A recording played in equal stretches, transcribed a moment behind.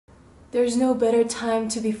There's no better time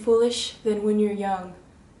to be foolish than when you're young.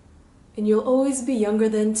 And you'll always be younger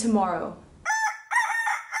than tomorrow.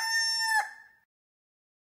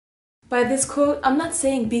 By this quote, I'm not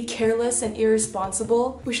saying be careless and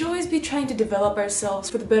irresponsible. We should always be trying to develop ourselves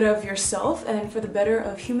for the better of yourself and for the better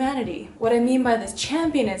of humanity. What I mean by this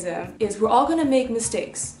championism is we're all gonna make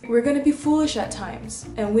mistakes. We're gonna be foolish at times,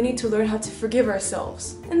 and we need to learn how to forgive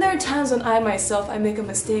ourselves. And there are times when I make a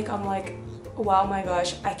mistake, I'm like, wow, my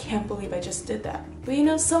gosh, I can't believe I just did that. But you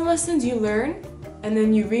know, some lessons you learn, and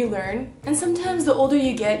then you relearn. And sometimes the older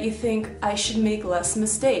you get, you think, I should make less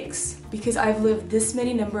mistakes because I've lived this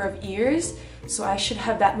many number of years, so I should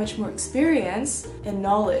have that much more experience and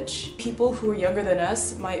knowledge. People who are younger than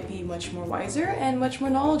us might be much more wiser and much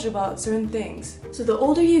more knowledgeable about certain things. So the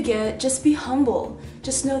older you get, just be humble.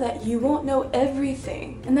 Just know that you won't know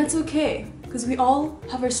everything, and that's okay, because we all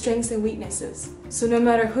have our strengths and weaknesses. So no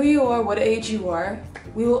matter who you are, what age you are,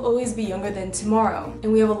 we will always be younger than tomorrow,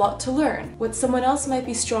 and we have a lot to learn. What someone else might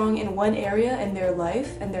be strong in one area in their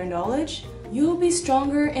life and their knowledge, you will be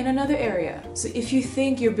stronger in another area. So if you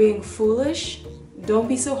think you're being foolish, don't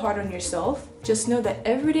be so hard on yourself. Just know that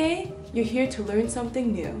every day, you're here to learn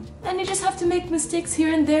something new. And you just have to make mistakes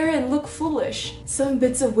here and there and look foolish. Some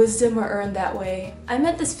bits of wisdom are earned that way. I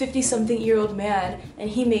met this 50-something-year-old man, and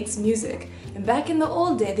he makes music. And back in the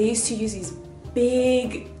old day, they used to use these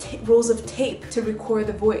big rolls of tape to record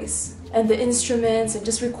the voice and the instruments and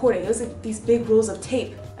just recording. It was like these big rolls of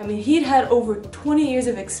tape. I mean, he'd had over 20 years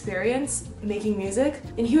of experience making music,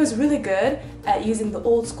 and he was really good at using the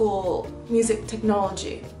old school music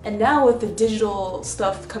technology. And now with the digital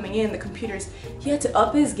stuff coming in, the computers, he had to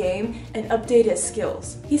up his game and update his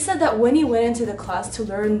skills. He said that when he went into the class to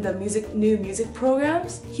learn the new music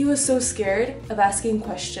programs, he was so scared of asking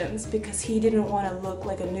questions because he didn't want to look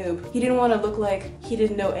like a noob. He didn't want to look like he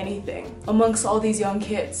didn't know anything amongst all these young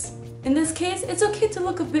kids. In this case, it's okay to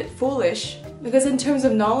look a bit foolish, because in terms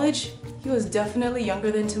of knowledge, he was definitely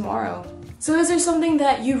younger than tomorrow. So is there something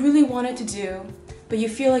that you really wanted to do, but you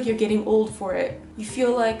feel like you're getting old for it? You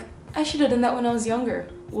feel like, I should have done that when I was younger.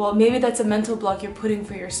 Well, maybe that's a mental block you're putting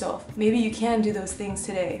for yourself. Maybe you can do those things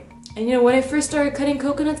today. And you know, when I first started cutting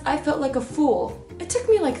coconuts, I felt like a fool. It took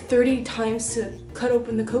me like 30 times to cut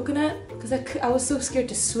open the coconut, because I was so scared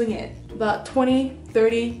to swing it. About 20,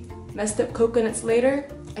 30 messed up coconuts later,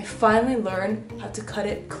 I finally learned how to cut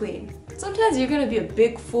it clean. Sometimes you're gonna be a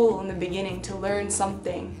big fool in the beginning to learn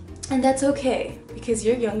something. And that's okay, because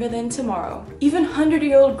you're younger than tomorrow. Even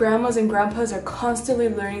 100-year-old grandmas and grandpas are constantly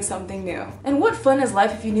learning something new. And what fun is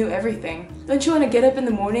life if you knew everything? Don't you want to get up in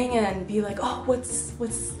the morning and be like, oh,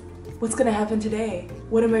 what's gonna happen today?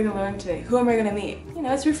 What am I gonna learn today? Who am I gonna meet? You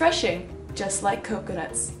know, it's refreshing. Just like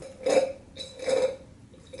coconuts.